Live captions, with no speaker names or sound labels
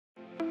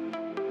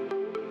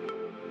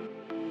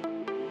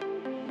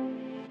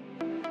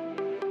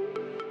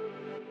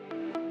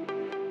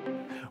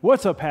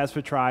What's up,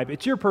 HASfit Tribe?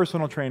 It's your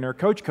personal trainer,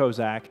 Coach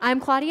Kozak. I'm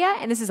Claudia,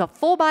 and this is a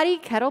full body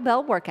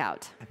kettlebell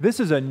workout. This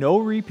is a no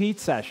repeat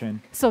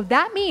session. So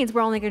that means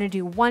we're only going to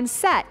do one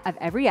set of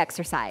every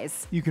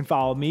exercise. You can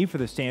follow me for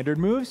the standard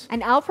moves,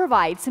 And I'll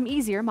provide some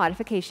easier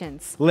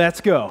modifications. let's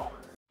go.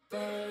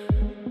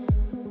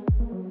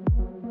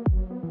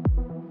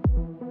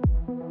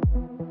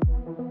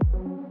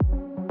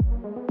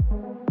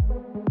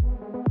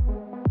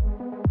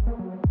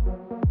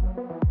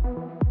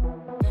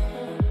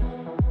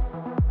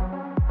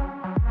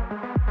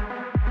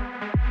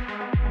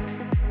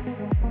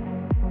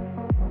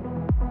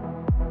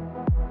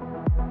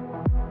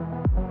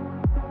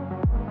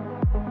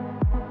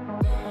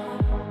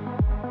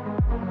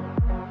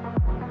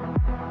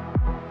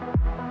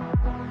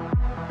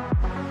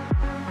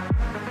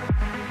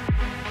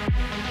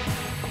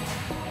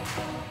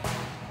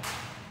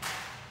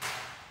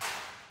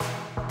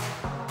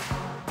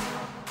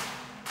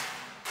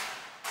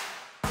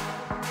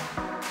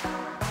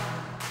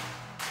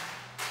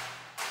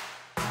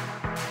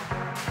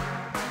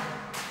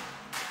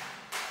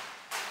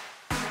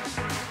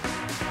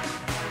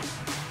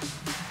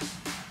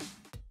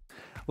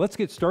 Let's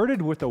get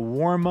started with a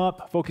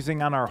warm-up,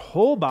 focusing on our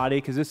whole body,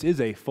 because this is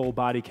a full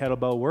body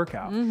kettlebell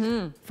workout.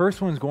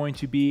 First one's going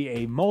to be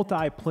a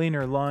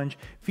multi-planar lunge.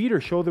 Feet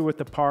are shoulder width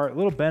apart, a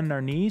little bend in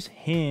our knees,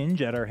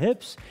 hinge at our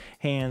hips,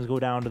 hands go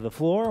down to the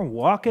floor,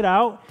 walk it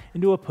out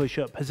into a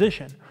push-up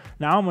position.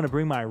 Now I'm going to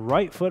bring my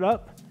right foot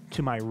up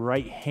to my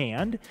right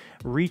hand,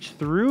 reach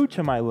through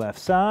to my left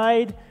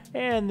side,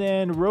 and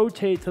then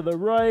rotate to the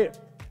right,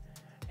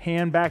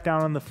 hand back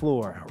down on the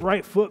floor,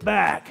 right foot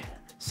back.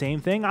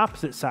 Same thing,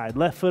 opposite side,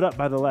 left foot up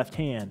by the left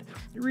hand.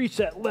 Reach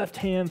that left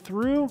hand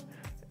through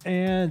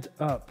and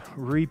up,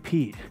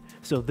 repeat.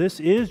 So this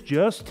is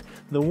just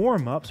the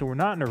warm up, so we're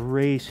not in a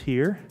race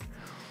here.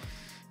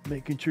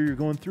 Making sure you're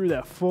going through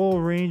that full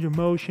range of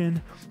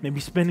motion, maybe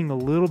spending a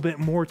little bit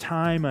more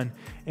time on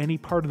any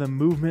part of the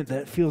movement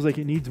that feels like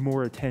it needs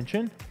more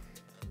attention.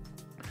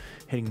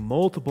 Hitting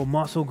multiple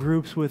muscle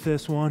groups with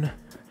this one.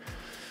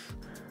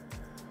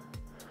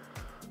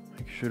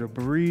 Sure to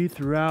breathe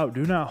throughout.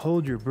 Do not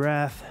hold your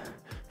breath.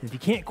 If you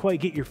can't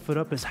quite get your foot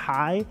up as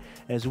high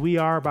as we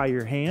are by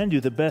your hand,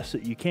 do the best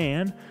that you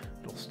can.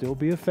 It'll still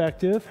be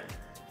effective.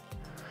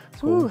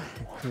 So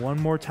one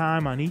more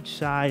time on each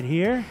side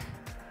here.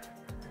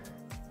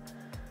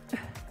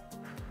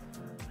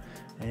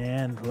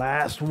 And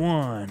last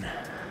one.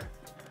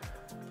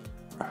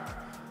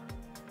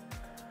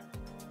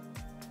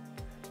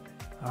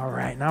 All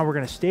right, now we're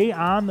going to stay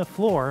on the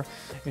floor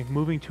and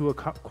moving to a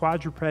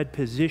quadruped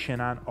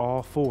position on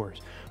all fours.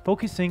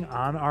 Focusing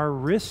on our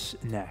wrists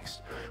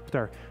next. With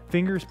our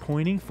fingers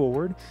pointing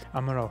forward,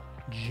 I'm going to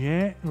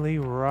gently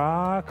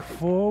rock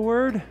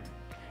forward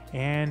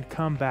and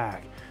come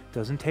back.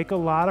 Doesn't take a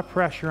lot of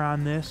pressure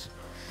on this.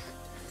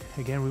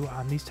 Again,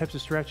 on these types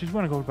of stretches, we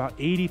want to go about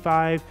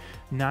 85,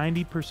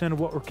 90% of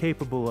what we're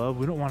capable of.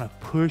 We don't want to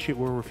push it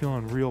where we're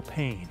feeling real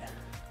pain.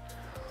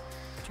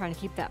 Trying to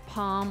keep that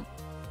palm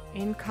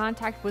in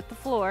contact with the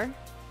floor.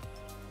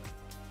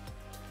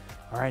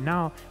 All right,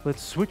 now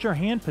let's switch our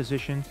hand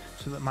position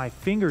so that my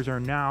fingers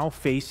are now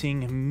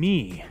facing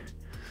me.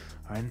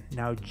 All right,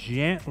 now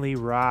gently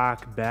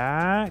rock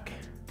back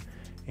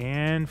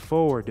and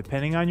forward.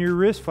 Depending on your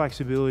wrist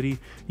flexibility,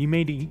 you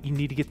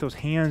need to get those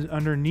hands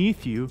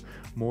underneath you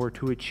more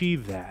to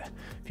achieve that.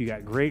 If you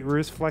got great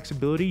wrist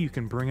flexibility, you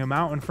can bring them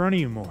out in front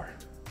of you more.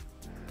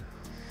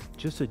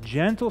 Just a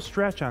gentle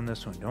stretch on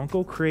this one. Don't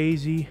go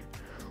crazy.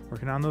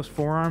 Working on those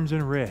forearms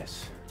and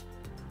wrists.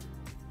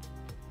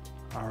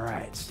 All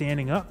right,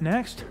 standing up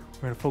next,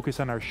 we're going to focus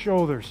on our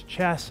shoulders,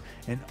 chest,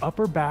 and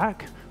upper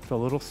back with a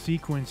little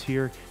sequence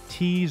here.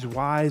 T's,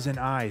 Y's, and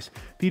I's.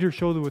 Feet are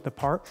shoulder width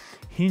apart,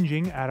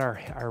 hinging at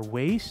our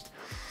waist.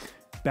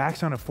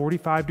 Back's on a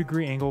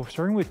 45-degree angle.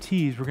 Starting with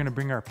T's, we're going to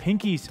bring our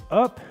pinkies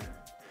up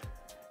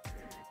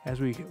as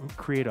we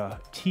create a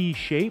T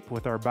shape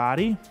with our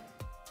body.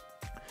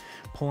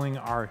 Pulling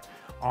our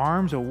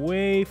arms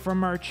away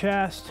from our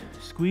chest,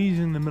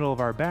 squeezing the middle of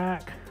our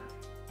back.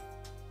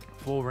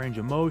 Full range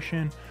of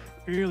motion,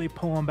 really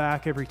pulling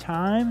back every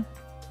time.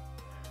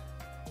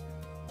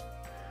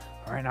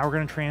 All right, now we're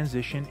going to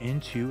transition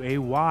into a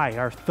Y.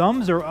 Our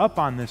thumbs are up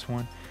on this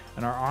one,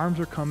 and our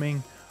arms are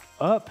coming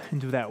up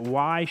into that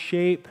Y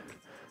shape,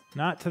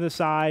 not to the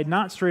side,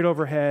 not straight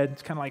overhead.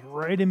 It's kind of like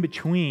right in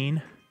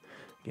between.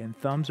 Again,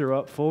 thumbs are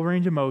up, full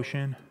range of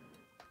motion.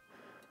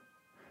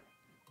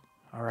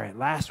 All right,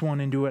 last one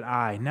into an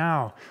I.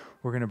 Now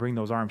we're going to bring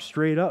those arms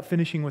straight up,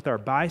 finishing with our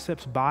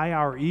biceps by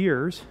our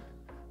ears.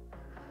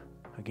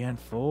 Again,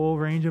 full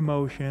range of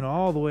motion,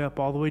 all the way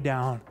up, all the way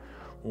down.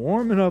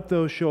 Warming up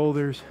those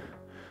shoulders.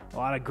 A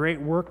lot of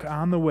great work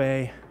on the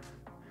way.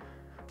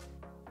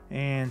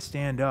 And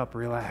stand up,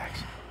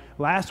 relax.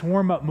 Last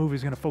warm-up move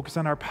is going to focus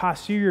on our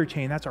posterior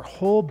chain. That's our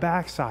whole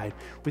backside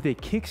with a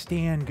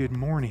kickstand good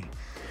morning.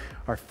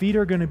 Our feet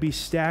are going to be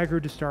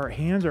staggered to start.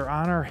 Hands are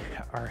on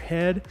our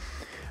head.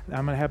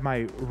 I'm gonna have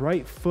my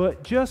right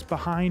foot just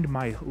behind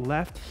my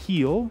left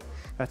heel.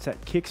 That's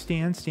that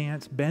kickstand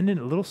stance, bending,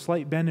 a little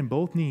slight bend in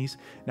both knees.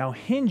 Now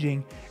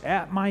hinging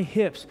at my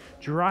hips,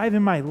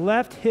 driving my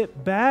left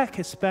hip back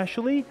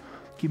especially.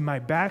 Keep my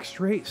back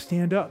straight,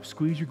 stand up,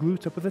 squeeze your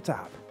glutes up at the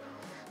top.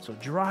 So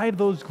drive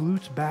those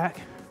glutes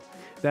back.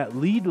 That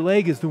lead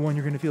leg is the one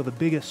you're gonna feel the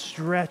biggest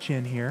stretch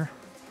in here.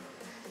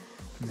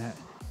 And that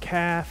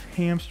calf,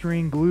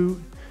 hamstring,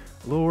 glute,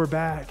 lower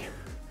back.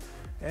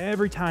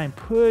 Every time,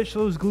 push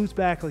those glutes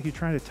back like you're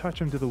trying to touch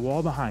them to the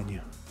wall behind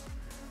you.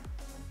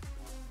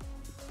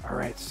 All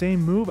right,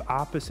 same move,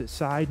 opposite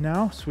side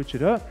now. Switch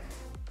it up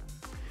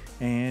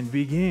and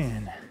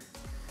begin.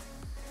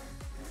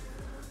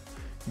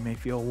 You may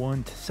feel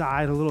one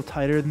side a little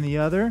tighter than the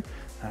other.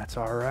 That's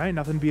all right,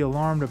 nothing to be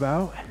alarmed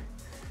about.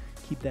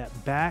 Keep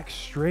that back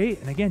straight.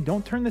 And again,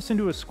 don't turn this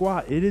into a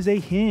squat. It is a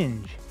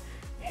hinge.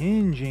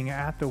 Hinging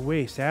at the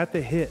waist, at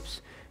the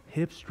hips.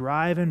 Hips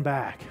driving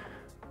back.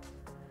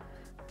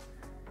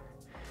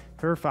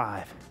 For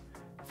 5,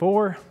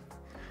 4,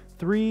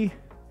 3,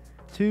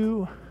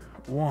 2,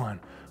 1.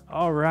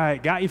 All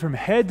right, got you from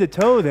head to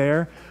toe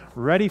there.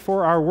 Ready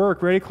for our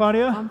work. Ready,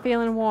 Claudia? I'm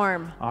feeling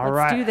warm.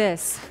 Let's do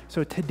this.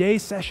 So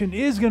today's session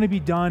is going to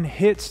be done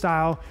HIIT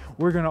style.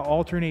 We're going to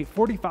alternate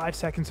 45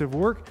 seconds of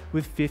work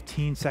with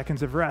 15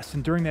 seconds of rest.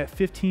 And during that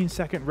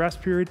 15-second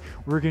rest period,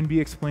 we're going to be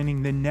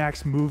explaining the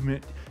next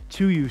movement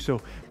to you.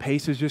 So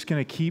pace is just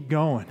going to keep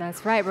going.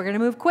 That's right. We're going to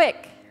move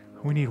quick.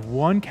 We need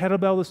one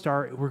kettlebell to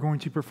start. We're going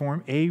to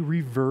perform a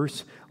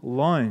reverse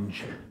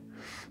lunge.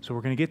 So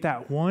we're going to get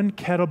that one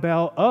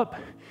kettlebell up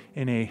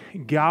in a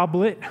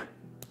goblet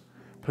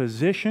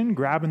position,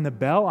 grabbing the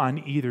bell on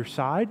either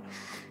side.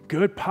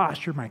 Good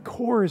posture. My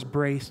core is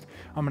braced.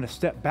 I'm going to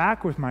step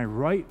back with my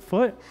right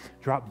foot,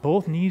 drop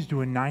both knees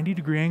to a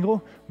 90-degree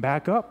angle,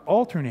 back up,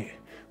 alternate,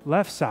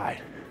 left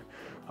side.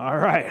 All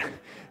right,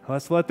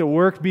 let's let the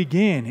work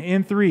begin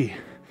in 3,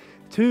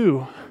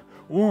 2,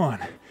 1.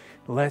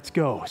 Let's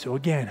go. So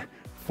again,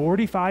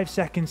 45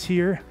 seconds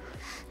here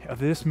of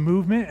this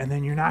movement, and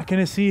then you're not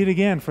going to see it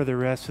again for the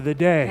rest of the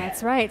day.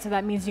 That's right. So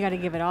that means you got to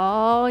give it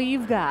all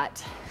you've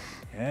got.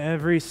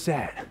 Every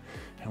set.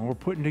 And we're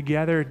putting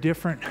together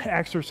different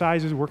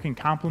exercises, working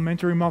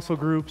complementary muscle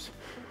groups.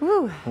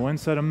 Woo. One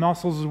set of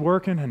muscles is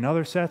working,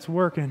 another set's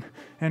working,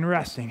 and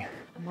resting.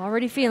 I'm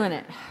already feeling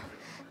it.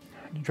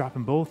 You're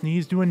dropping both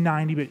knees to a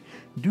 90, but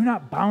do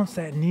not bounce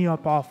that knee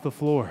up off the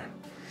floor.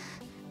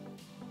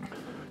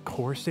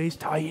 Core stays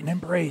tight and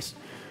embraced.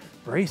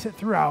 Brace it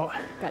throughout.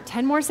 Got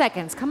 10 more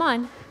seconds. Come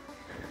on.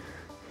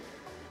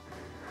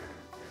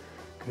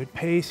 Good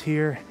pace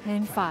here.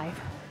 And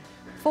 5,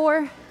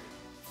 4,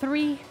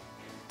 3,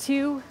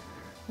 2,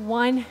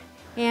 1,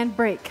 and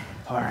break.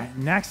 All right,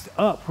 next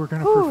up, we're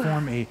gonna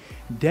perform a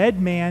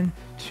dead man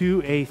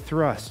to a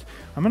thrust.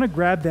 I'm gonna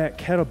grab that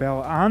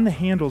kettlebell on the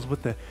handles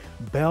with the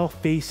bell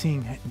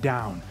facing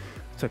down.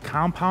 It's a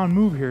compound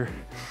move here.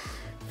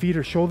 Feet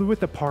are shoulder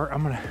width apart.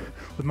 I'm gonna,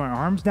 with my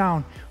arms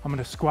down, I'm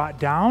gonna squat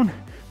down.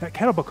 That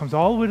kettlebell comes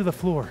all the way to the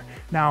floor.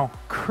 Now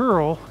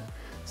curl,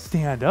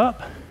 stand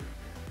up,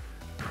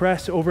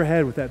 press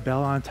overhead with that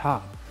bell on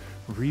top.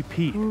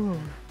 Repeat. Ooh.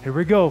 Here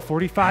we go,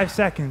 45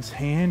 seconds,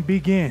 and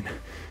begin.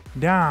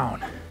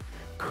 Down,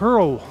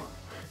 curl,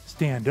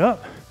 stand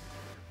up,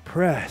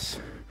 press.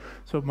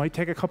 So it might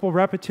take a couple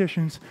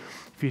repetitions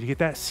for you to get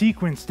that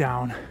sequence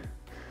down.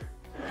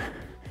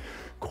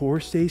 Core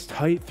stays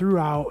tight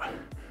throughout.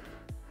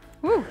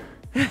 Woo.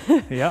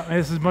 Yeah,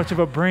 this is as much of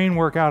a brain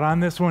workout on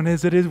this one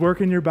as it is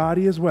working your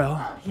body as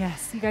well.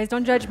 Yes, you guys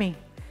don't judge me.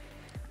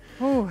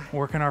 Ooh.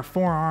 Working our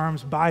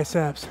forearms,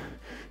 biceps,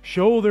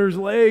 shoulders,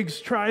 legs,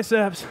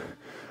 triceps,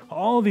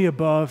 all the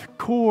above,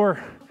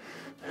 core.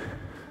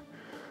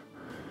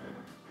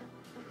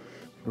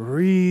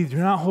 Breathe, do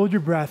not hold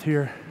your breath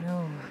here.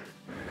 No.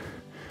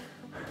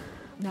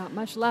 Not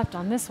much left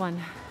on this one.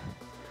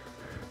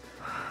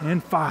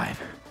 In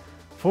 5,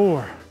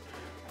 4,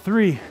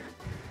 3,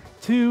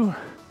 2,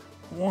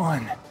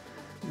 1,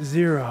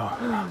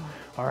 0.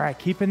 All right,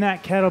 keeping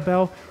that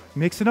kettlebell,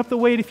 mixing up the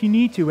weight if you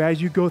need to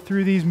as you go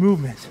through these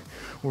movements.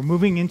 We're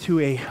moving into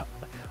a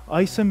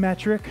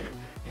isometric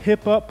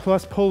hip up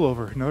plus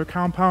pullover, another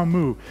compound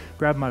move.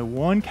 Grab my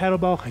one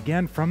kettlebell,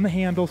 again from the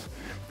handles,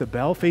 the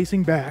bell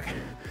facing back,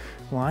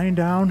 lying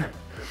down.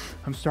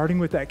 I'm starting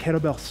with that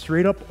kettlebell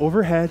straight up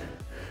overhead.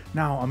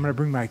 Now I'm gonna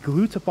bring my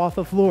glutes up off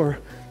the floor.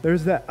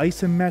 There's that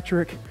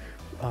isometric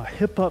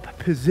hip up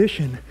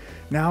position.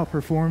 Now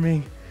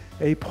performing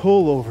a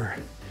pullover.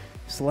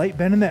 Slight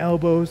bend in the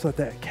elbows, let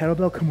that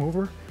kettlebell come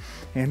over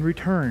and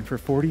return for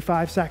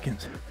 45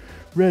 seconds.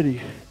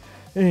 Ready,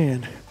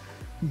 and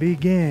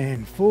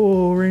begin.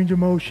 Full range of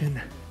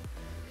motion.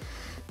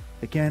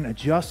 Again,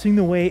 adjusting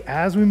the weight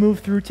as we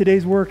move through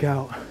today's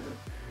workout.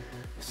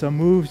 Some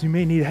moves you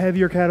may need a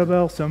heavier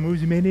kettlebell, some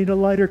moves you may need a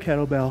lighter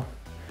kettlebell.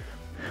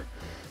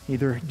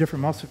 Either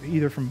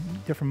from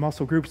different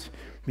muscle groups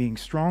being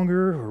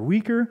stronger or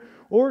weaker,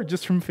 or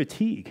just from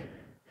fatigue.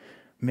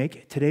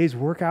 Make today's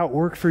workout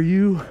work for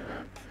you.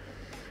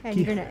 And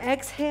you're gonna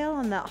exhale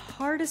on the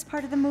hardest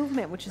part of the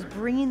movement, which is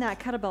bringing that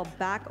kettlebell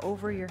back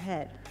over your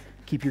head.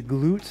 Keep your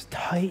glutes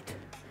tight,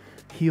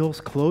 heels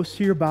close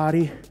to your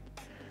body.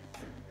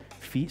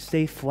 Feet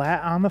stay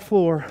flat on the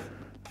floor.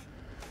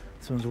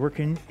 This one's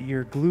working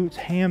your glutes,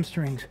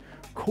 hamstrings,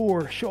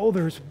 core,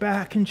 shoulders,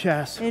 back, and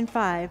chest. In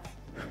 5,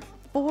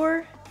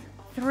 4,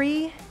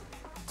 3,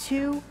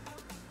 2,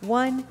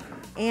 1,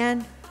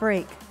 and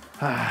break.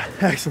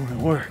 Excellent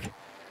work.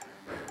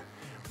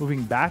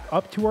 Moving back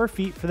up to our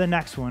feet for the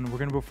next one, we're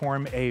gonna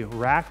perform a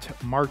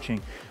racked marching.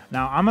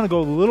 Now, I'm gonna go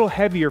a little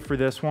heavier for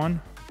this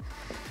one.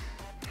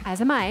 As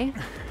am I.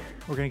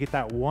 We're gonna get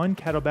that one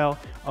kettlebell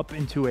up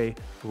into a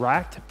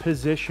racked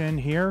position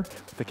here,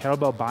 with the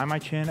kettlebell by my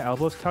chin,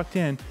 elbows tucked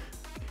in,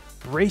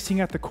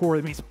 bracing at the core.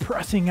 That means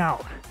pressing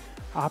out.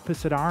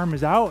 Opposite arm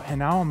is out, and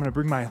now I'm gonna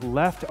bring my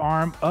left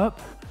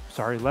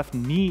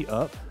knee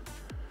up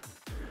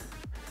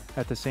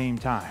at the same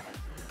time.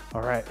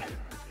 All right,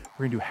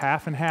 we're gonna do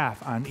half and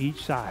half on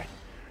each side.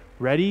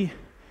 Ready,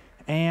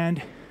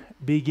 and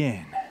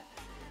begin.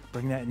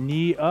 Bring that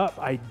knee up,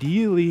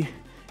 ideally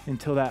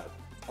until that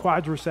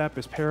quadricep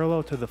is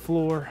parallel to the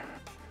floor.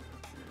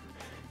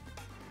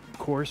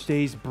 Core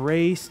stays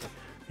braced.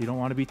 You don't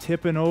want to be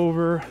tipping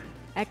over.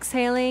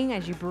 Exhaling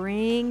as you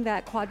bring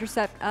that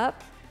quadricep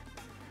up.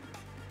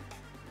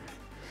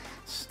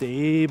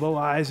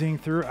 Stabilizing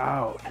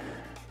throughout.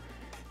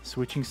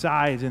 Switching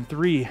sides in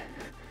 3,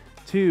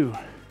 2,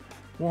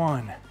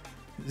 1,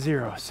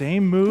 0.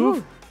 Same move,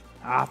 Ooh.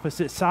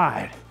 Opposite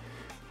side.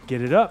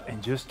 Get it up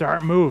and just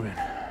start moving.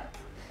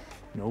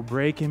 No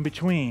break in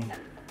between.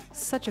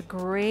 Such a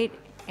great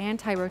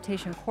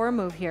anti-rotation core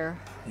move here.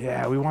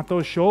 Yeah, we want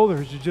those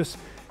shoulders to just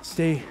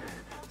stay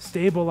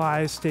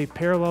stabilized, stay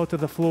parallel to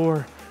the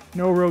floor.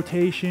 No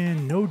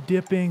rotation, no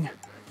dipping.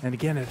 And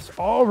again, it's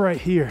all right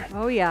here.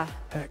 Oh yeah.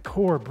 That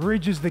core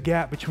bridges the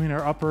gap between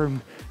our upper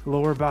and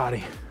lower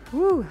body.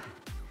 Woo.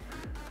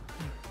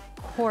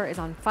 Core is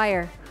on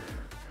fire.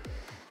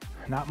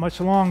 Not much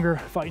longer.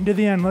 Fighting to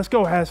the end. Let's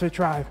go, HASfit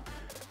Tribe.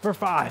 For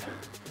 5,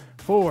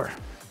 4,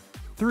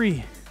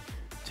 3,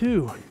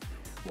 2,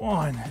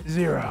 1,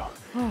 0.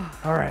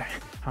 All right,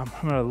 I'm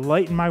gonna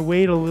lighten my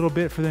weight a little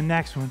bit for the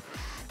next one.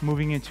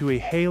 Moving into a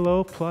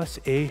halo plus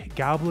a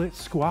goblet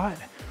squat.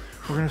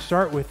 We're gonna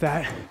start with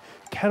that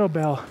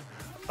kettlebell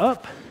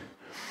up,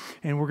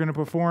 and we're gonna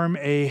perform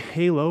a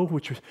halo,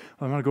 which is,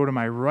 I'm gonna go to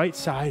my right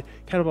side.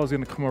 Kettlebell is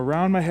gonna come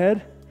around my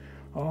head,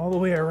 all the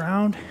way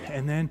around,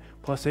 and then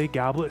plus a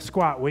goblet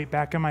squat, weight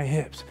back on my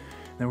hips.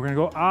 Then we're gonna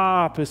go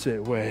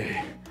opposite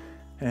way,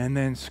 and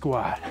then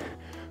squat.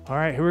 All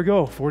right, here we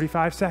go,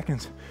 45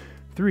 seconds.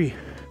 3,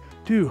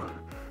 2,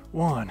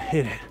 1,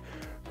 hit it.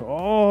 So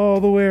all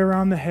the way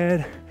around the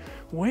head,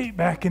 weight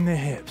back in the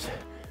hips.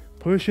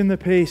 Pushing the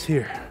pace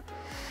here.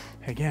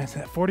 Again, it's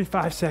that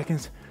 45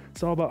 seconds.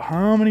 It's all about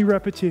how many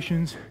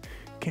repetitions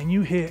can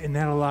you hit in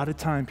that allotted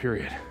time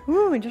period.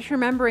 Ooh, and just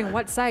remembering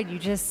what side you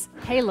just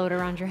haloed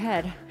around your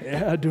head.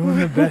 Yeah, doing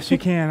the best you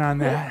can on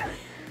that.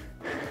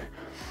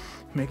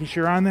 Making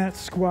sure on that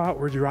squat,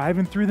 we're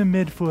driving through the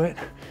midfoot.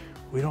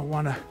 We don't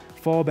want to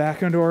fall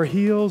back onto our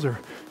heels or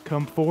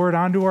come forward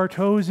onto our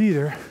toes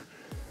either.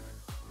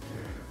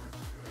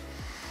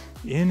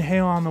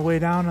 Inhale on the way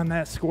down on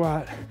that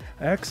squat.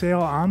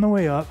 Exhale on the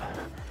way up.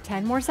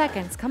 10 more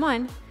seconds, come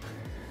on.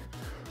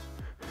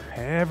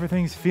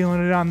 Everything's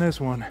feeling it on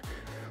this one.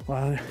 A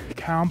lot of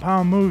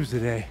compound moves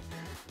today.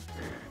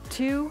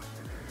 2,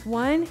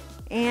 1,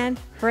 and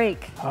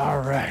break. All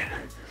right.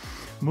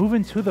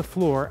 Moving to the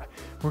floor,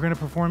 we're gonna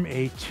perform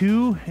a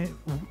 2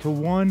 to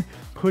 1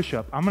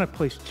 push-up. I'm gonna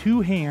place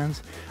 2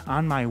 hands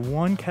on my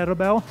one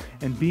kettlebell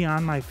and be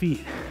on my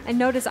feet. And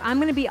notice I'm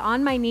gonna be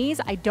on my knees.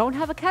 I don't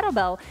have a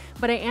kettlebell,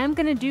 but I am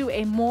gonna do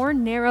a more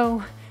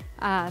narrow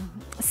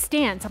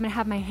stance. I'm gonna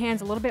have my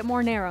hands a little bit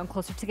more narrow and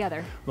closer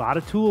together. A lot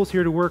of tools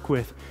here to work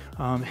with.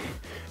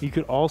 You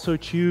could also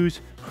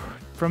choose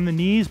from the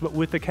knees, but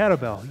with the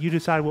kettlebell. You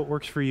decide what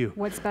works for you.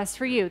 What's best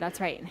for you, that's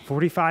right.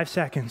 45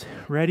 seconds,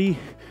 ready,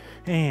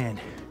 and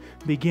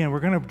begin. We're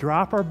gonna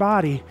drop our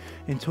body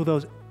until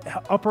those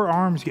upper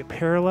arms get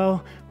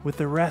parallel with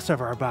the rest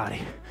of our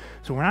body.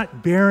 So we're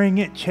not bearing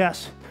it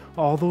chest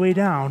all the way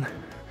down,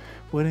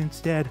 but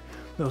instead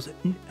those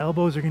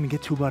elbows are gonna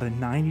get to about a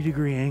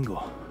 90-degree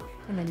angle.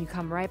 And then you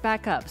come right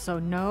back up. So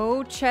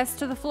no chest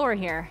to the floor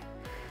here.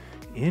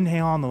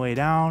 Inhale on the way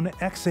down,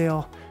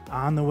 exhale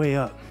on the way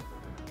up.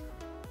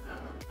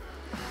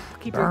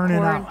 Keep Burn your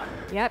core, it out.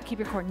 Yep, keep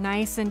your core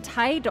nice and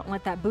tight. Don't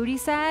let that booty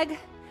sag.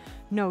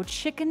 No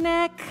chicken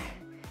neck.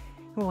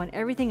 We want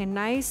everything a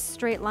nice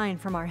straight line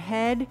from our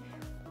head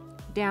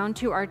down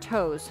to our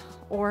toes,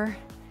 or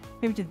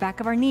maybe to the back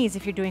of our knees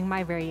if you're doing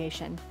my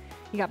variation.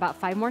 You got about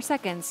 5 more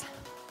seconds.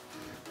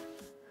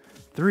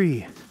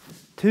 3,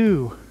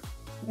 2,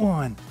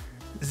 1,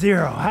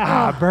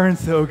 0. Burns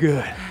so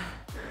good.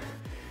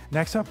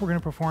 Next up, we're gonna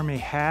perform a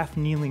half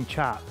kneeling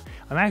chop.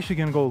 I'm actually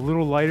gonna go a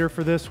little lighter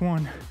for this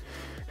one.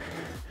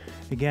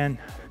 Again,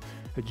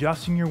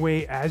 adjusting your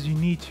weight as you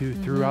need to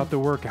throughout the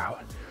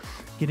workout.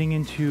 Getting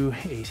into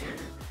a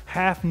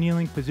half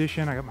kneeling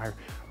position. I got my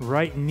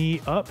right knee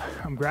up.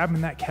 I'm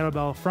grabbing that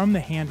kettlebell from the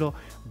handle.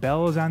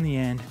 Bell is on the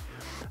end.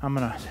 I'm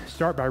gonna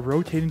start by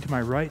rotating to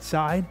my right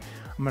side.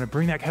 I'm gonna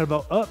bring that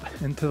kettlebell up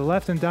and to the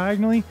left and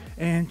diagonally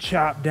and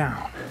chop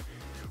down.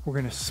 We're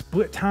gonna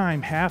split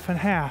time half and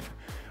half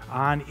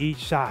on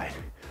each side.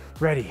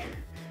 Ready,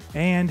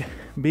 and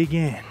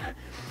begin.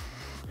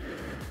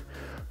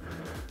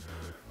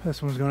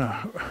 This one's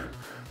gonna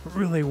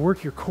really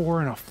work your core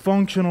in a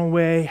functional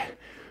way.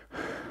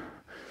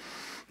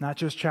 Not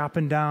just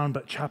chopping down,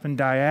 but chopping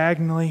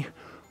diagonally,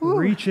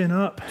 reaching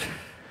up,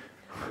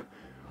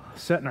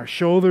 setting our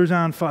shoulders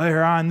on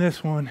fire on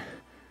this one.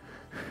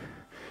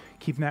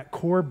 Keeping that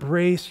core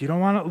brace, you don't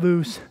want it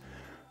loose.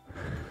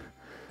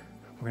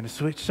 We're gonna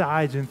switch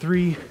sides in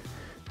 3,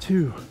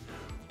 2,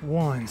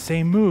 1.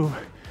 Same move,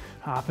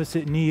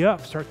 opposite knee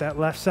up, start that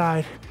left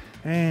side,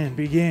 and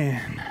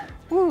begin.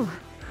 Woo.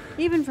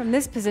 Even from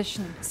this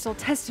position, still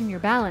testing your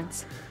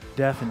balance.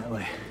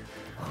 Definitely.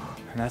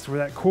 And that's where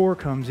that core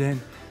comes in.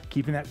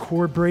 Keeping that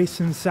core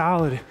brace and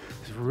solid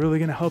is really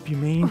gonna help you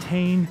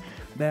maintain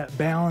that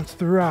balance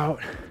throughout.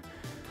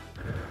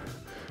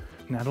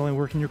 Not only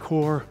working your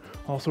core,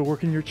 also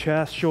working your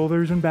chest,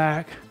 shoulders, and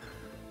back.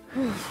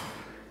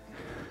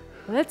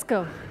 Let's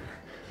go.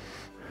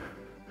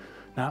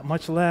 Not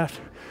much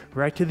left.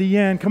 Right to the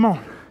end. Come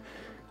on.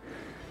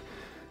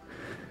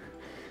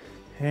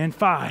 And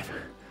 5,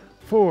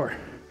 4,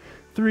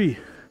 3,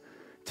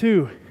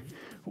 2,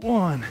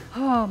 1.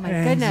 Oh my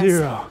and goodness.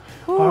 0.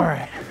 Whew. All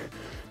right.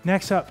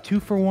 Next up,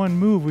 2-for-1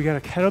 move. We got a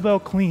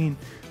kettlebell clean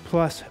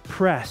plus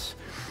press.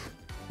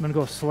 I'm gonna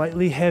go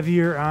slightly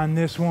heavier on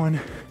this one.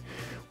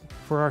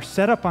 For our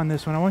setup on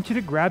this one, I want you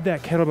to grab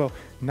that kettlebell,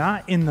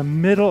 not in the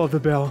middle of the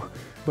bell,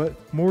 but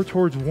more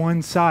towards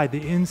one side,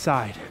 the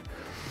inside.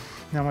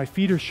 Now my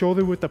feet are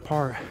shoulder width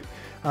apart.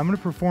 I'm gonna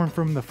perform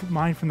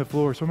mine from the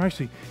floor, so I'm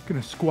actually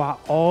gonna squat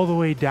all the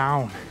way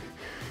down.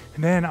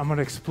 And then I'm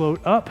gonna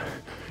explode up,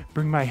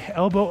 bring my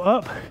elbow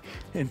up,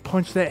 and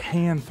punch that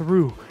hand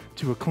through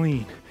to a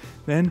clean.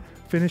 Then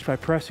finish by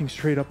pressing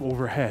straight up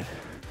overhead.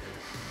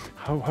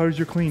 How does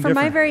your clean For differ?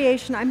 my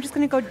variation, I'm just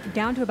gonna go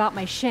down to about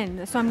my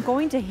shin. So I'm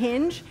going to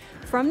hinge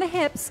from the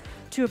hips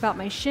to about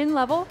my shin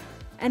level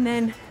and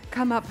then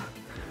come up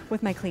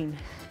with my clean.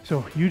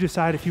 So you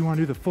decide if you want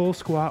to do the full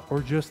squat or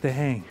just the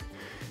hang.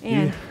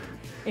 And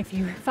if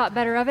you thought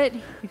better of it,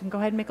 you can go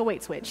ahead and make a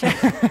weight switch.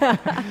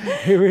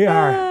 Here we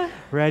are.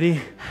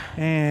 Ready,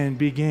 and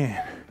begin.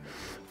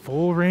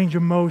 Full range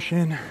of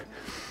motion.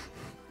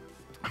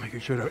 Making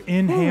sure to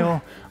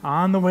inhale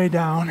on the way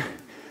down.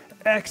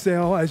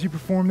 Exhale as you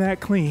perform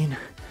that clean.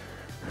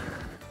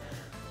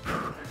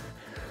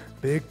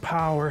 Big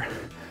power.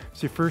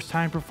 It's your first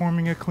time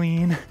performing a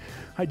clean.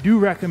 I do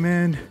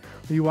recommend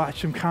you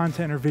watch some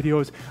content or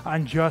videos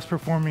on just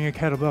performing a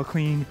kettlebell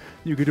clean.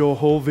 You could do a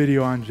whole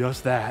video on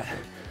just that.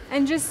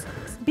 And just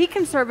be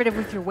conservative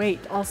with your weight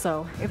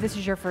also, if this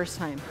is your first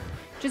time.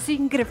 Just so you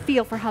can get a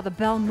feel for how the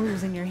bell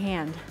moves in your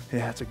hand.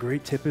 Yeah, that's a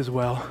great tip as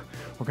well.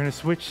 We're gonna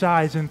switch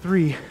sides in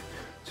 3,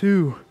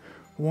 2,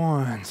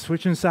 1.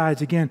 Switching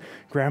sides again,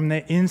 grabbing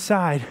that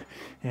inside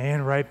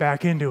and right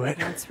back into it.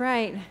 That's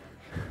right.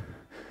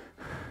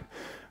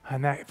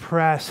 On that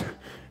press,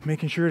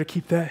 making sure to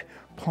keep that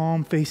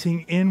palm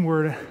facing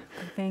inward.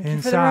 Thank inside.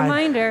 you for the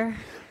reminder.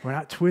 We're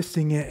not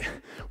twisting it.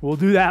 We'll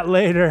do that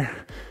later.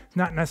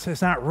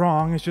 It's not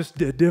wrong, it's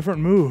just a different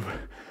move.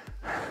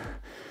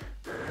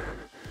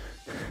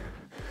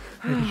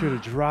 Making sure to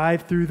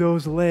drive through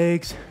those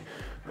legs.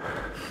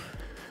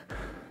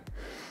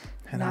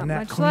 And Not on that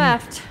much clean,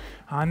 left.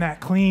 On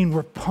that clean,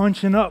 we're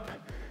punching up.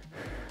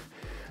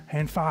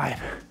 And 5,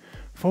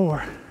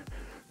 4,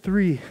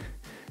 3,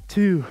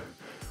 2,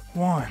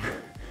 1,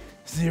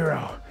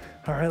 0.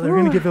 All right, we're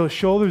gonna give those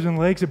shoulders and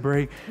legs a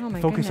break. Oh my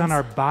Focus on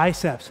goodness. our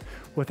biceps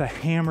with a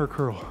hammer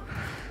curl.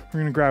 We're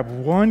gonna grab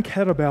one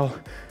kettlebell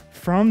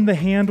from the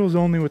handles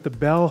only with the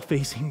bell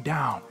facing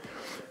down.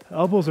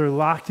 Elbows are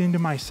locked into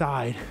my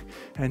side.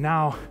 And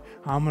now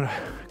I'm gonna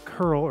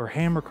curl or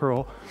hammer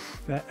curl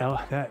that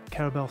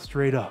kettlebell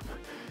straight up.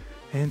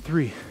 In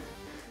 3,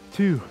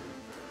 2,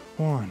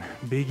 1,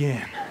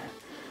 begin.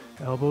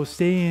 Elbows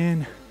stay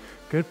in,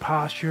 good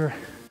posture.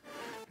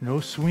 No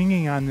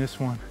swinging on this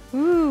one.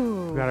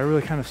 Ooh, We gotta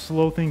really kind of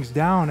slow things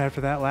down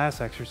after that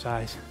last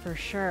exercise. for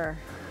sure.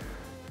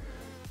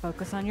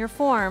 Focus on your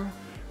form.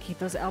 Keep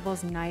those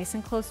elbows nice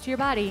and close to your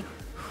body.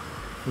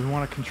 We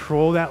wanna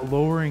control that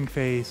lowering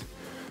phase.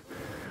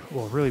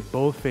 Well, really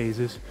both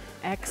phases.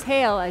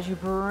 Exhale as you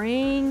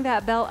bring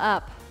that bell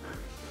up.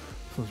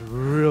 So it's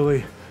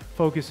really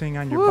focusing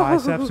on your Woo.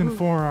 biceps and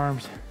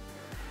forearms.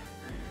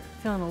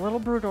 Feeling a little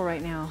brutal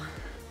right now.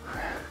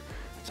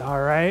 It's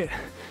all right.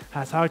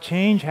 That's how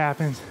change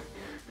happens.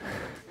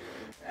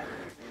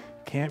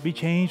 Can't be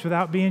changed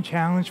without being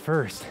challenged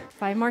first.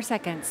 5 more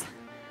seconds.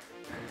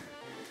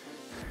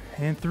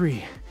 And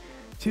 3,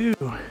 2,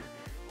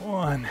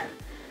 1,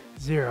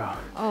 0.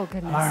 Oh,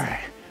 goodness. All right.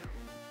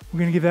 We're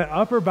gonna give that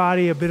upper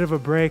body a bit of a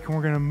break, and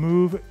we're gonna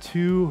move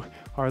to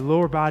our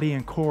lower body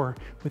and core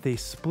with a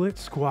split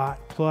squat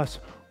plus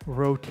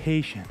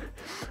rotation.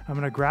 I'm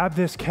gonna grab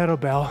this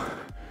kettlebell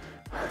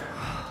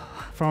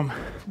from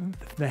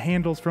the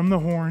handles, from the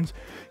horns,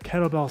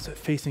 kettlebells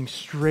facing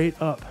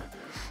straight up.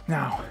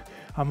 Now,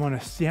 I'm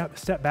gonna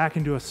step back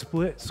into a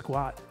split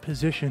squat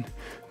position.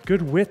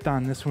 Good width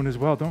on this one as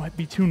well, don't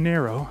be too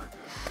narrow.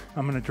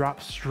 I'm gonna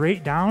drop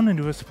straight down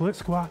into a split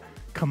squat,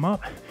 come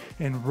up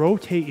and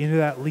rotate into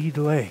that lead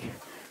leg.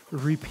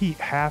 Repeat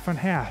half and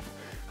half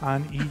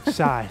on each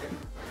side.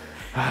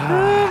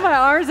 Oh, my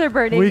arms are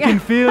burning. We can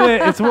feel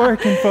it, it's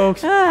working,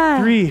 folks.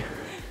 3,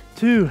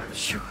 2,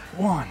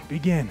 1,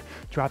 begin.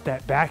 Drop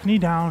that back knee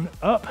down,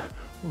 up,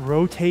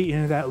 rotate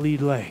into that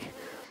lead leg.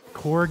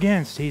 Core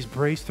again stays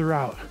braced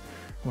throughout.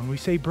 When we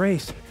say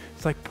braced,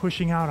 it's like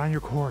pushing out on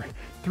your core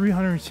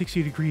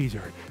 360 degrees,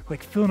 or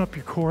like filling up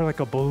your core like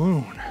a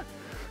balloon.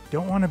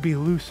 Don't want to be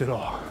loose at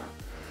all.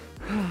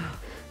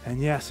 And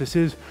yes, this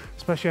is,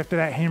 especially after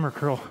that hammer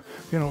curl,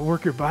 gonna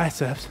work your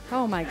biceps.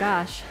 Oh my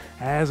gosh.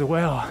 As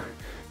well,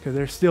 because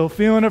they're still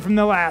feeling it from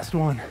the last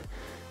one.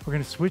 We're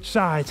gonna switch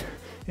sides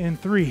in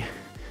 3,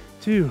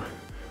 2,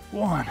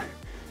 1,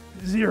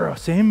 0.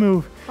 Same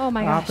move. Oh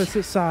my gosh.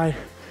 Opposite side.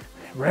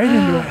 Right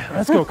into it.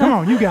 Let's go. Come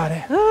on, you got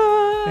it.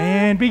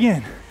 And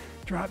begin.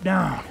 Drop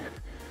down.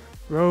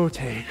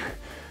 Rotate.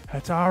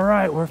 That's all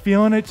right. We're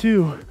feeling it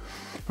too.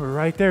 We're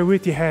right there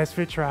with you,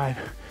 HASfit Tribe.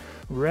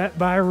 Rep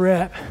by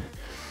rep.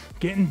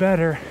 Getting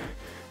better.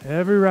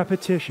 Every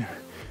repetition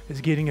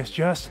is getting us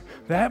just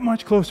that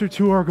much closer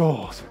to our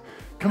goals.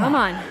 Come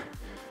on.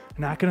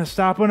 Not gonna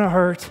stop when it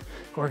hurts.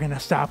 We're gonna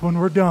stop when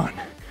we're done.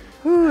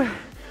 Whew.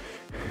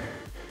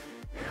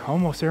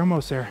 Almost there,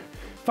 almost there.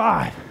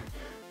 5,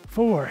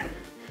 4,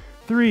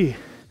 3,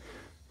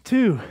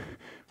 2,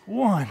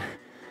 1,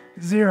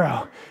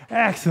 0.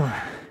 Excellent.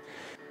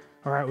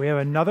 All right, we have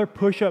another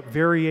push-up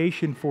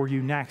variation for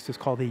you next. It's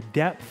called a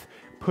depth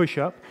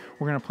push-up.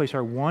 We're gonna place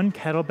our one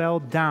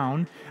kettlebell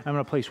down. I'm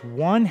gonna place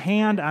one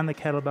hand on the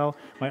kettlebell.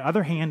 My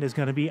other hand is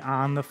gonna be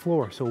on the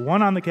floor. So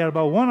one on the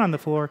kettlebell, one on the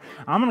floor.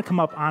 I'm gonna come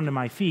up onto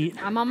my feet.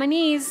 I'm on my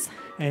knees.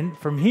 And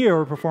from here,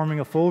 we're performing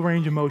a full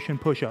range of motion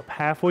push-up.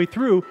 Halfway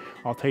through,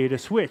 I'll tell you to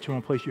switch. You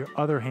wanna place your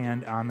other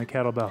hand on the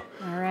kettlebell.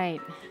 All right.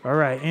 All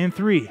right, in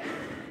 3,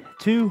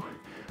 2,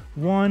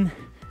 1,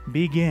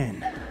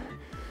 begin.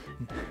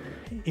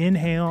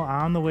 Inhale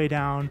on the way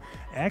down,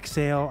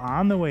 exhale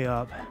on the way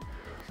up.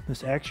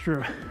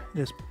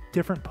 This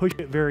different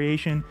push-up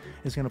variation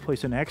is gonna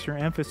place an extra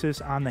emphasis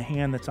on the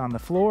hand that's on the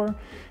floor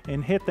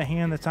and hit the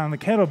hand that's on the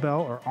kettlebell,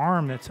 or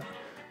arm that's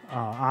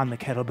on the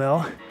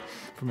kettlebell,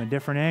 from a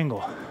different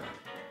angle.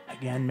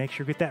 Again, make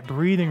sure you get that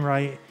breathing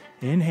right.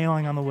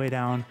 Inhaling on the way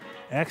down,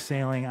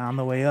 exhaling on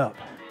the way up.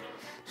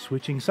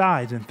 Switching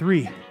sides in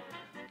 3,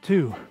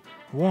 2,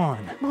 1.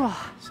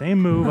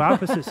 Same move,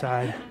 opposite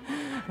side.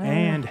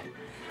 And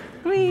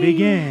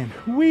begin.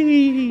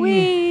 Whee!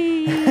 Whee!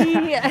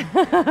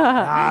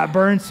 It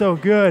burns so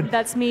good.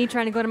 That's me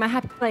trying to go to my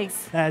happy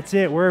place. That's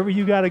it. Wherever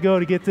you got to go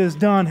to get this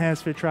done,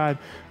 HASfit Tribe,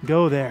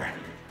 go there.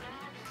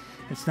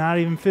 It's not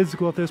even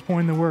physical at this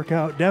point in the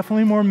workout.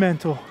 Definitely more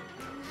mental.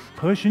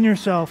 Pushing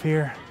yourself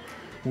here.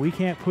 We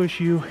can't push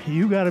you.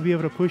 You got to be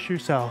able to push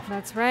yourself.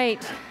 That's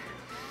right.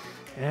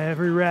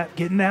 Every rep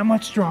getting that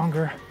much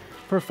stronger.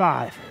 For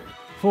 5,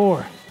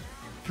 4,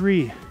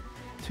 3,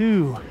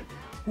 2,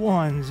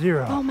 1,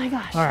 0. Oh my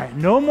gosh. All right,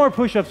 no more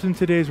push-ups in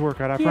today's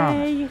workout, I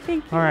promise. Yay,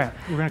 thank you. All right,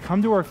 we're gonna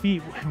come to our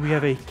feet. We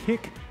have a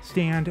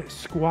kickstand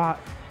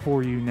squat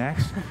for you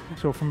next.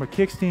 So from a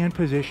kickstand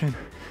position,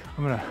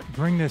 I'm gonna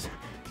bring this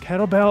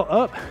kettlebell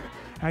up.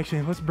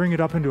 Actually, let's bring it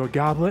up into a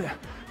goblet.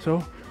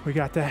 So we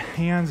got the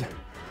hands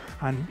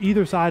on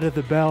either side of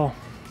the bell.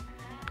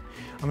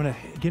 I'm gonna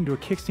get into a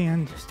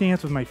kickstand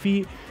stance with my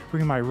feet,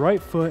 bringing my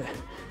right foot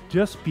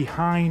just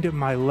behind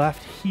my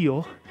left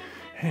heel.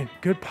 And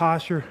good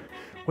posture.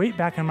 Weight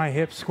back on my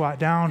hips, squat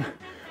down,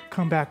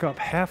 come back up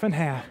half and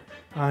half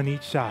on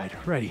each side.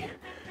 Ready,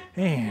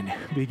 and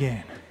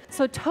begin.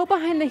 So toe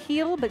behind the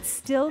heel, but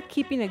still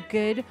keeping a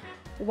good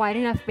wide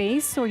enough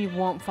base so you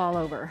won't fall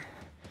over.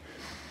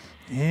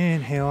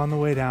 Inhale on the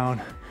way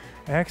down,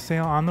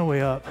 exhale on the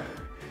way up.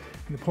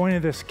 And the point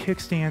of this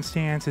kickstand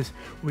stance is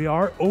we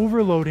are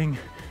overloading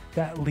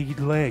that lead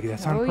leg.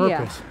 That's on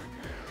purpose.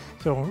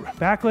 Yeah. So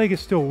back leg is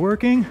still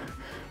working,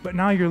 but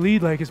now your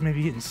lead leg is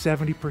maybe getting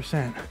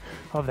 70%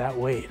 of that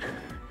weight.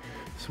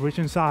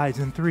 Switching sides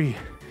in 3,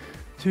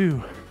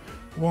 2,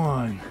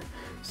 1.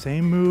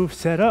 Same move,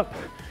 set up,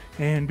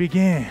 and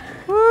begin.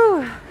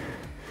 Woo.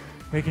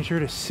 Making sure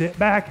to sit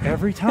back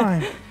every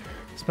time,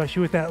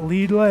 especially with that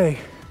lead leg.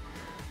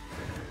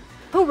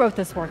 Who wrote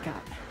this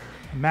workout?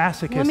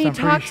 Masochist, Let me I'm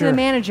talk pretty to sure. the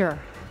manager.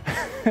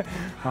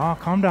 Oh,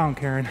 calm down,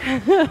 Karen.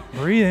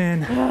 Breathe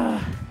in.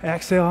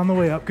 Exhale on the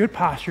way up. Good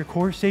posture.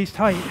 Core stays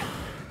tight.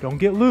 Don't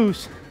get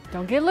loose.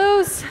 Don't get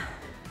loose.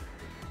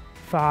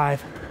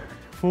 5,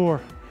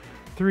 4,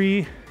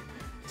 3,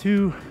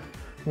 2,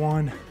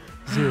 1,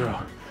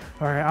 0.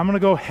 All right, I'm gonna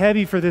go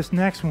heavy for this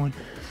next one.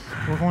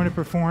 We're going to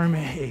perform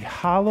a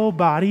hollow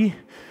body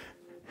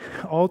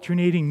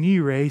alternating knee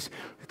raise.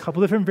 A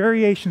couple different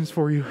variations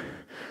for you.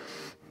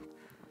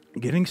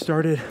 Getting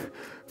started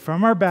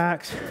from our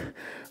backs.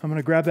 I'm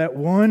gonna grab that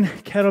one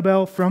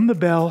kettlebell from the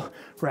bell,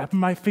 wrapping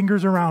my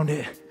fingers around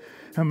it.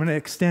 I'm gonna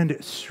extend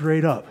it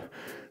straight up.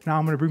 Now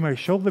I'm gonna bring my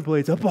shoulder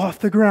blades up off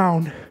the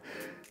ground.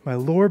 My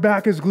lower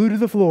back is glued to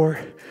the floor.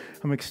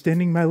 I'm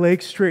extending my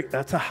legs straight.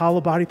 That's a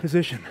hollow body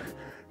position.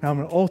 Now I'm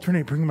gonna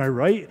alternate, bring my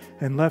right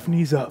and left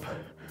knees up.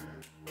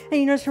 And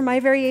you notice for my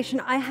variation,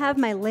 I have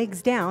my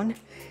legs down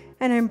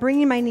and I'm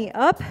bringing my knee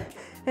up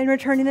and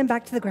returning them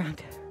back to the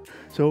ground.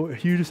 So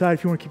you decide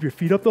if you want to keep your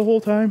feet up the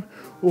whole time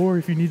or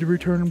if you need to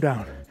return them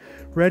down.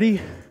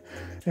 Ready?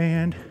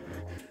 And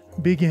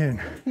begin.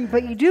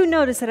 But you do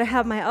notice that I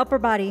have my upper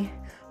body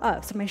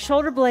up. So my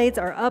shoulder blades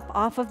are up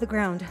off of the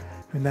ground.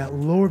 And that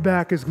lower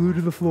back is glued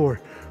to the floor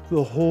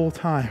the whole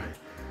time.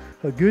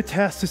 A good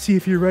test to see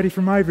if you're ready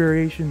for my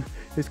variation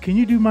is, can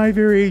you do my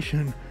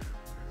variation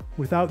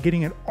without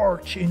getting an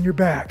arch in your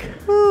back?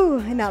 Ooh,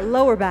 and that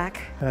lower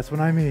back. That's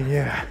what I mean,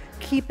 yeah.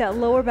 Keep that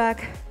lower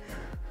back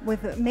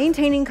with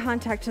maintaining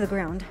contact to the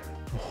ground.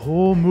 The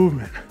whole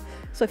movement.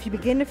 So if you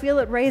begin to feel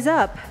it raise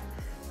up,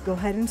 go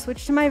ahead and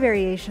switch to my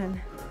variation.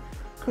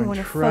 We want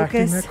to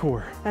Contracting focus. that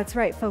core. That's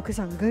right, focus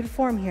on good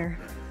form here.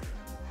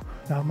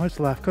 Not much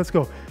left. Let's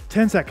go.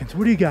 10 seconds.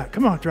 What do you got?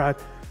 Come on,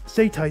 drive.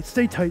 Stay tight,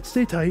 stay tight,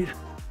 stay tight.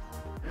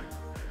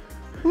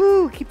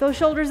 Woo, keep those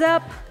shoulders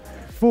up.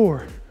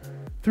 4,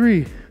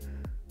 3,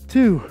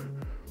 2,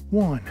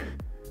 1,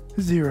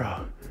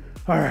 0.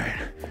 All right.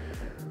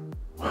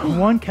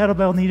 One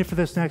kettlebell needed for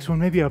this next one,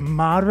 maybe a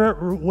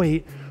moderate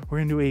weight. We're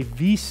gonna do a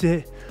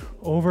V-sit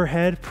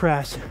overhead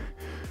press.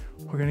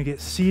 We're gonna get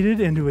seated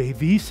into a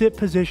V-sit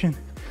position.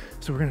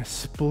 So we're gonna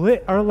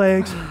split our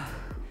legs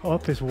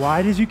up as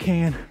wide as you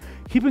can.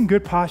 Keeping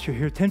good posture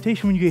here.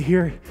 Temptation when you get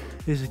here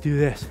is to do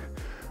this.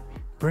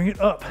 Bring it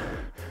up.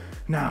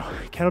 Now,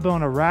 kettlebell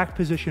in a rack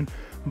position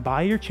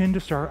by your chin to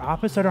start,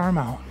 opposite arm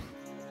out.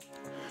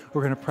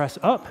 We're gonna press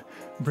up,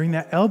 bring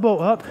that elbow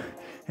up,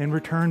 and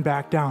return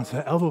back down. So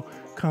the elbow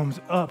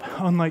comes up,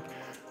 unlike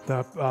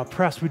the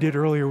press we did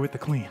earlier with the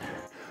clean.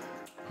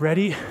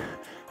 Ready,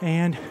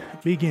 and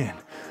begin.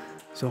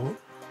 So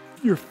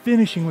you're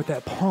finishing with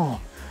that palm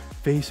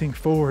facing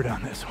forward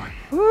on this one.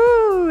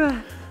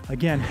 Woo!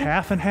 Again,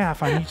 half and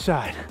half on each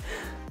side.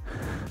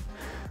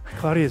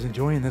 Claudia's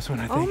enjoying this one,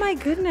 I think. Oh my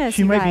goodness,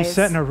 She you might be guys.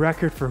 setting a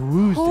record for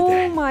woos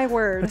today. Oh my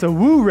word. That's a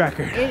woo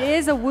record. It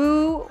is a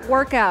woo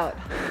workout.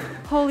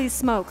 Holy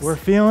smokes. We're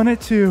feeling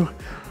it too.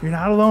 You're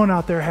not alone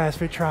out there,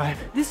 HASfit tribe.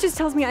 This just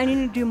tells me I need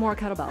to do more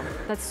kettlebell.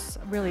 That's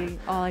really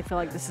all I feel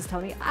like this is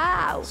telling me.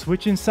 Ow!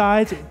 Switching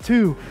sides,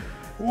 2,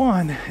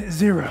 1,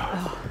 0.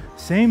 Oh.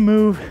 Same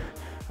move,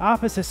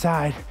 opposite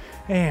side,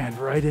 and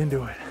right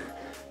into it.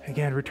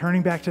 Again,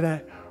 returning back to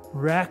that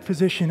rack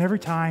position every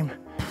time.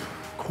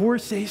 Core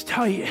stays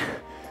tight,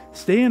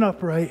 staying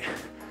upright.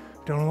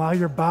 Don't allow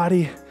your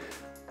body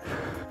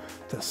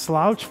to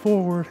slouch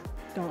forward.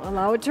 Don't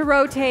allow it to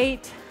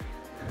rotate.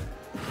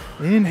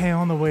 Inhale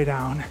on the way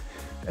down.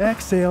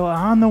 Exhale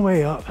on the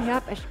way up.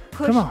 Yep, I should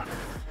push. Come on.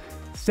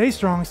 Stay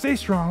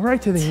strong,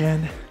 right to the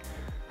end.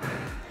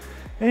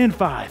 And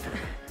 5,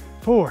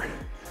 4,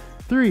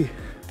 3,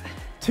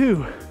 2,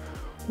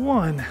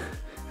 1,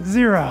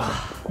 0.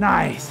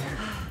 Nice.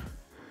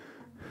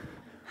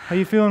 How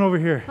you feeling over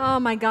here? Oh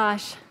my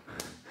gosh.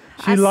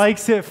 She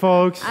likes it,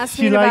 folks.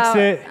 She likes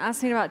it.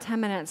 Ask me in about 10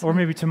 minutes. Or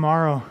maybe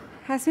tomorrow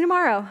Ask me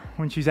tomorrow.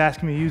 when she's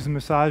asking me to use the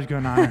massage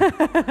gun on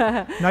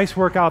her. Nice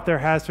work out there,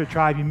 HASfit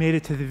tribe. You made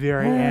it to the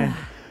very end.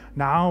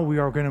 Now we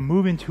are going to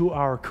move into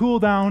our cool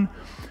down.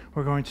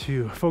 We're going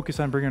to focus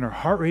on bringing our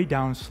heart rate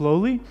down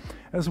slowly,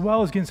 as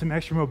well as getting some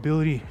extra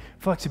mobility,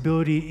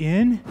 flexibility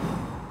in.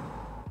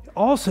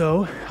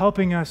 Also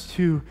helping us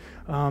to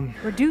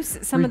Reduce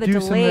some of the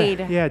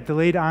delayed.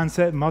 delayed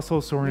onset muscle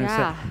soreness,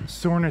 Yeah. that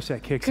soreness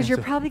that kicks in. Because you're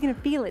So- probably going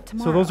to feel it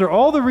tomorrow. So those are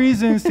all the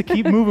reasons to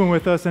keep moving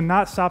with us and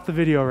not stop the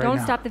video right now.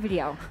 Don't stop the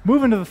video.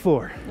 Moving to the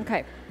floor,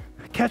 Okay.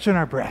 catching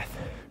our breath.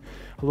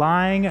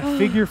 Lying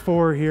figure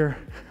 4 here,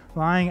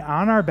 lying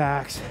on our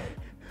backs.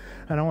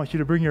 And I want you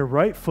to bring your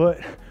right foot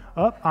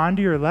up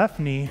onto your left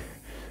knee.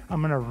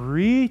 I'm gonna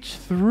reach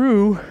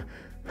through,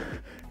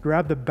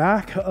 grab the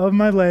back of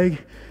my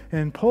leg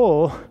and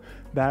pull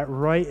that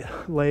right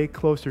leg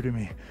closer to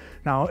me.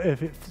 Now,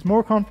 if it's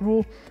more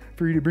comfortable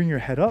for you to bring your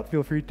head up,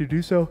 feel free to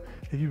do so.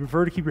 If you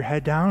prefer to keep your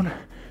head down,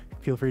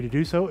 feel free to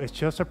do so. It's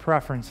just a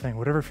preference thing,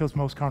 whatever feels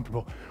most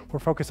comfortable. We're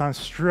focused on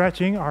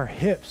stretching our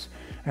hips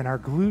and our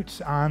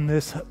glutes on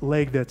this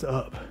leg that's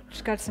up.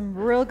 Just got some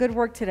real good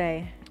work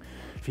today.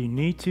 If you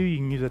need to, you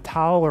can use a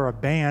towel or a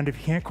band if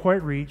you can't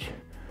quite reach.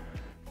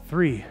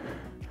 3,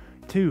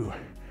 2,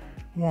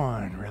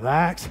 1,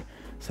 relax,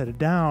 set it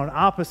down,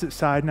 opposite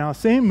side now,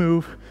 same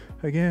move.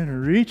 Again,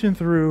 reaching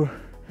through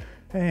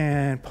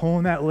and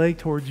pulling that leg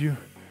towards you.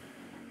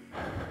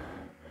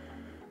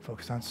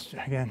 Focus on,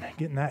 again,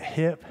 getting that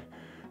hip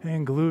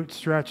and glute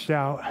stretched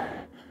out.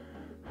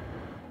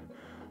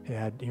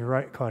 Yeah, you're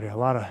right, Claudia. A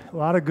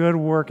lot of good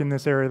work in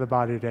this area of the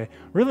body today.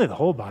 Really the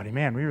whole body,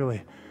 man.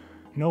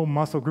 No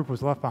muscle group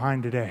was left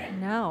behind today.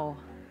 No.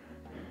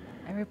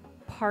 Every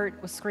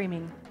part was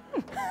screaming.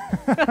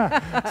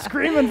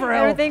 Screaming for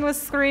help. Everything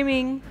was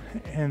screaming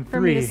And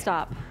for me to 3,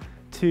 stop.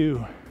 2,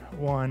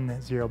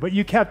 1, 0. But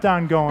you kept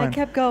on going. I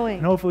kept going.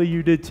 And hopefully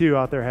you did too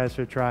out there,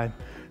 HASfit Tribe.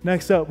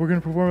 Next up, we're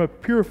going to perform a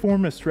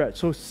piriformis stretch.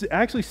 So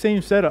actually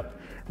same setup.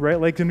 Right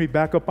leg's going to be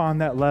back up on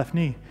that left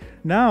knee.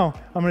 Now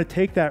I'm going to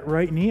take that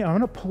right knee. I'm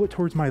going to pull it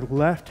towards my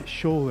left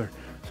shoulder.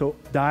 So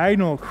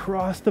diagonal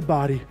across the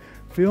body,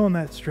 feeling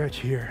that stretch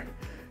here.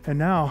 And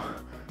now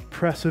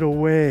press it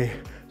away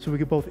so we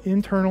get both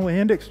internal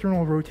and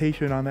external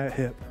rotation on that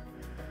hip.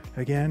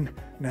 Again,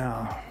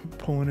 now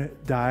pulling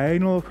it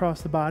diagonal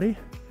across the body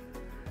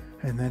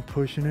and then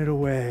pushing it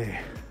away.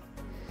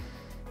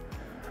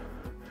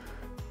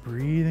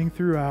 Breathing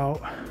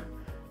throughout,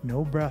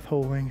 no breath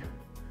holding.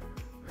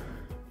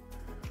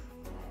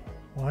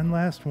 One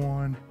last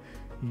one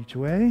each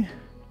way.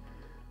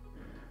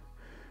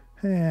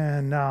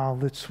 And now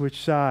let's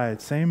switch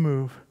sides, same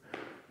move.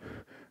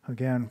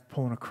 Again,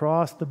 pulling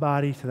across the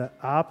body to the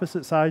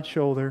opposite side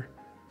shoulder.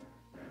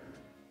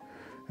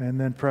 And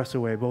then press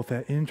away, both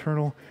that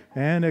internal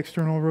and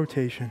external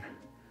rotation.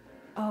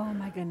 Oh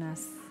my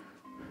goodness.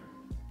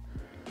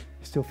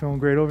 Still feeling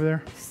great over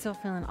there? Still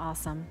feeling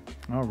awesome.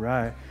 All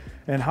right.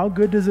 And how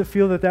good does it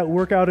feel that that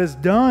workout is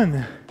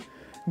done?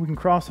 We can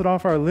cross it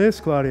off our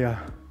list,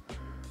 Claudia.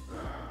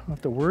 Don't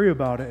have to worry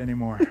about it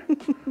anymore.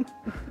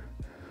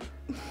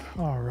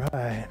 All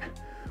right.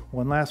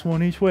 One last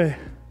one each way.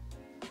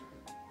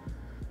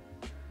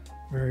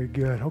 Very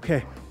good.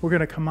 Okay, we're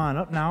going to come on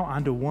up now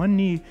onto one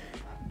knee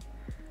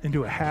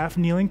into a half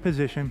kneeling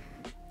position.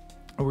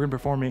 We're going to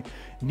perform a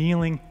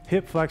kneeling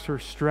hip flexor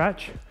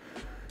stretch.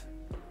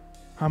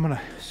 I'm going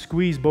to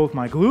squeeze both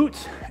my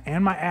glutes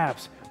and my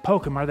abs.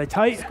 Poke them. Are they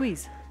tight?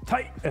 Squeeze.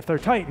 Tight. If they're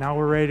tight, now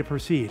we're ready to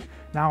proceed.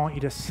 Now I want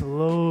you to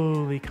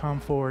slowly come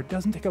forward.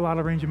 Doesn't take a lot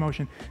of range of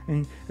motion.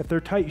 And if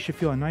they're tight, you should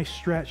feel a nice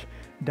stretch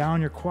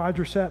down your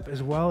quadricep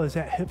as well as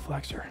that hip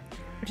flexor.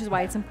 Which is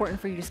why it's important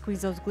for you to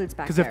squeeze those glutes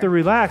back Because there. if they're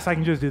relaxed, I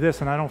can just do this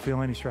and I don't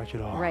feel any stretch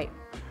at all. Right.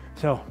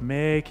 So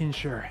making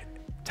sure,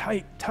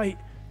 tight, tight.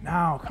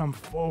 Now come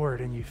forward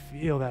and you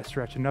feel that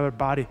stretch. Another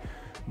body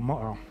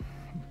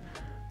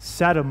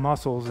set of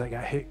muscles that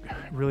got hit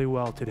really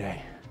well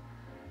today.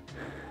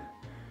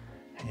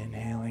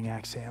 Inhaling,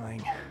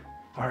 exhaling.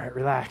 All right,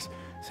 relax.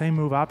 Same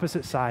move,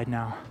 opposite side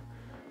now.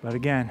 But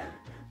again,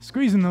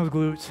 squeezing those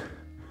glutes,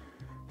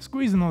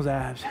 squeezing those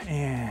abs,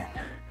 and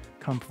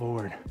come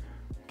forward.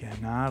 Again,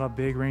 not a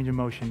big range of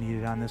motion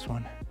needed on this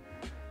one.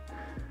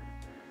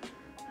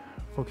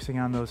 Focusing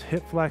on those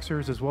hip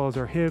flexors as well as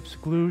our hips,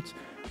 glutes,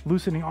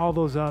 loosening all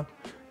those up.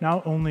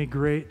 Not only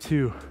great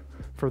too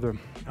for the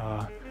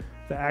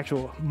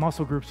actual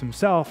muscle groups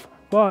themselves,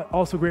 but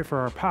also great for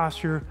our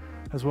posture,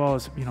 as well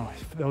as, you know,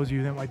 those of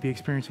you that might be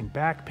experiencing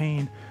back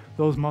pain,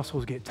 those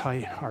muscles get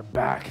tight, our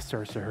back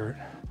starts to hurt.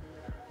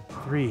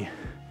 3,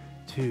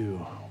 2,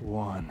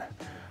 1.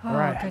 All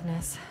right.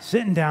 Goodness.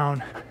 Sitting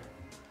down,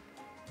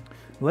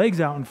 legs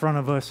out in front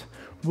of us,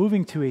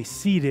 moving to a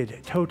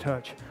seated toe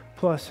touch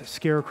plus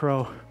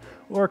scarecrow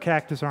or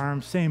cactus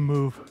arms, same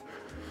move,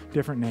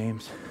 different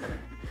names.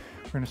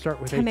 We're going to start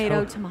with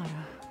Tomato.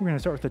 We're going to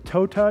start with a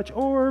toe touch,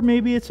 or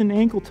maybe it's an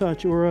ankle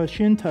touch or a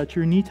shin touch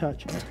or knee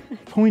touch.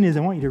 Point is, I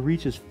want you to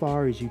reach as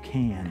far as you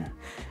can.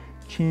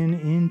 Chin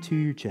into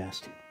your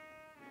chest.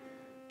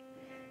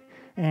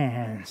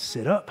 And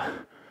sit up.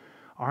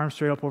 Arms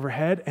straight up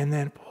overhead, and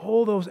then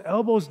pull those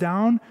elbows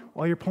down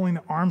while you're pulling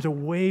the arms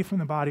away from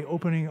the body,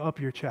 opening up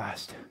your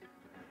chest.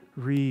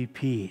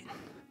 Repeat.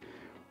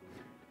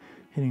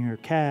 Hitting your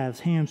calves,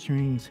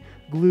 hamstrings,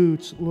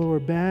 glutes, lower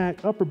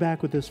back, upper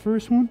back with this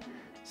first one.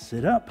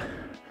 Sit up.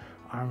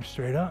 Arms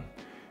straight up,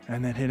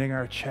 and then hitting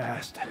our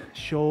chest,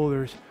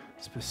 shoulders,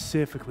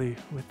 specifically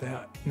with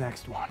that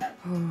next one.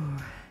 Ooh.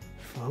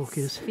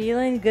 Focus.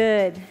 Feeling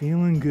good.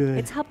 Feeling good.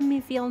 It's helping me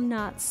feel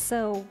not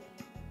so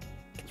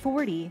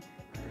 40.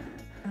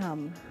 I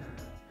don't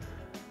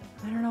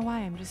know why.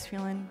 I'm just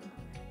feeling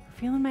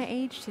my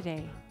age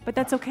today, but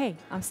that's okay.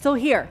 I'm still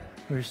here.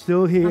 We're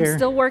still here. I'm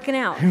still working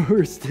out.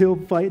 We're still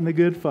fighting the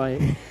good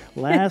fight.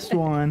 Last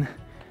one.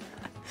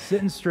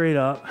 Sitting straight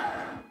up.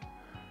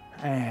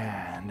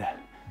 And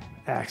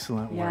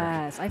excellent work.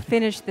 Yes, I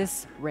finished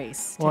this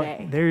race today.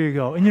 Well, there you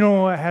go. And you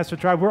know what, HASfit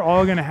Tribe, we're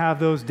all going to have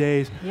those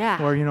days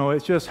where, you know,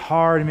 it's just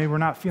hard and maybe we're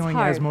not feeling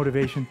as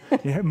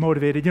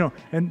motivated, you know,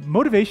 and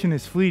motivation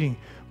is fleeting,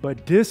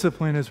 but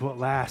discipline is what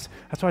lasts.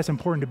 That's why it's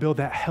important to build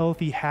that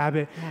healthy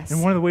habit. Yes.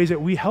 And one of the ways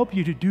that we help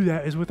you to do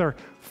that is with our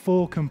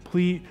full,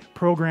 complete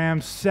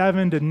program,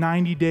 7 to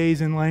 90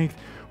 days in length.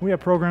 We have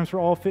programs for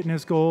all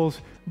fitness goals,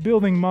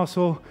 building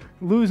muscle,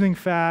 losing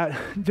fat,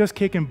 just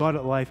kicking butt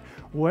at life.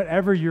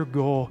 Whatever your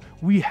goal,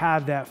 we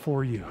have that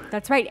for you.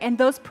 That's right. And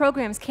those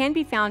programs can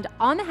be found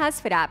on the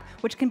HASfit app,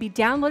 which can be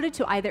downloaded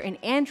to either an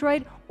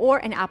Android or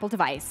an Apple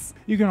device.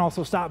 You can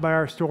also stop by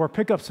our store,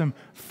 pick up some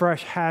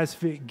fresh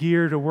HASfit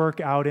gear to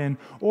work out in,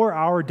 or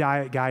our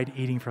diet guide,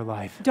 Eating for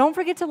Life. Don't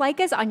forget to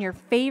like us on your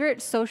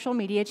favorite social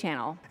media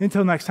channel.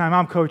 Until next time,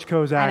 I'm Coach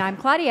Kozak. And I'm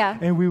Claudia.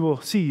 And we will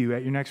see you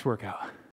at your next workout.